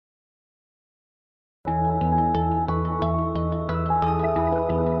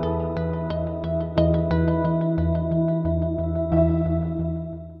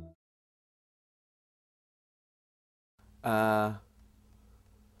Heroin.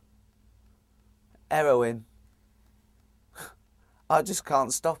 I just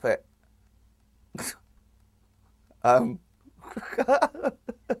can't stop it.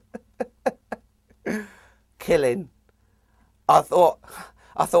 Killing. I thought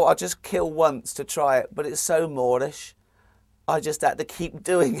I'd just kill once to try it, but it's so Moorish. I just had to keep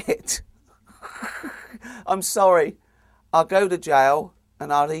doing it. I'm sorry. I'll go to jail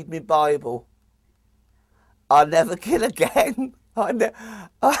and I'll read my Bible. I'll never kill again. Oh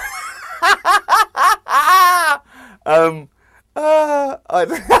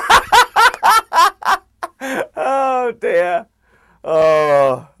dear.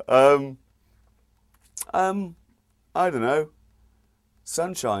 Oh, I don't know.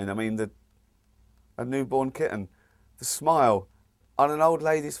 Sunshine. I mean, a newborn kitten, the smile on an old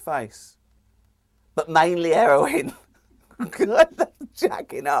lady's face, but mainly heroin. I love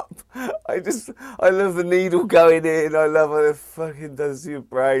jacking up. I love the needle going in. I love what it fucking does to your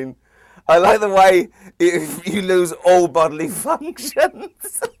brain. I like the way if you lose all bodily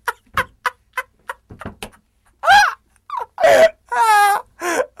functions.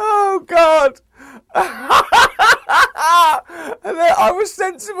 Oh God. And then I was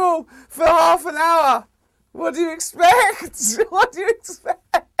sensible for half an hour. What do you expect? What do you expect?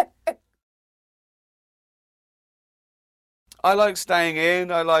 I like staying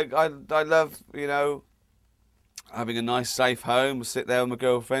in. I love, you know, having a nice safe home. Sit there with my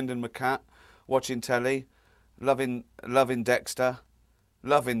girlfriend and my cat, watching telly, loving Dexter,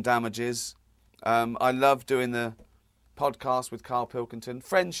 loving Damages. I love doing the podcast with Carl Pilkington.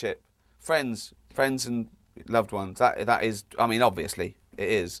 Friendship, friends and loved ones. That is, I mean, obviously it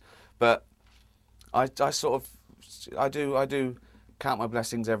is, but I do count my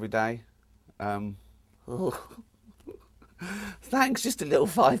blessings every day. Thanks, just a little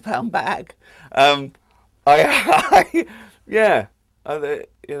 £5 bag. Yeah,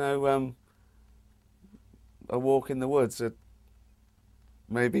 you know, a walk in the woods,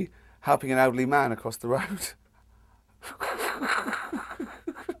 maybe helping an elderly man across the road.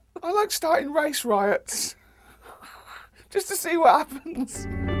 I like starting race riots, just to see what happens.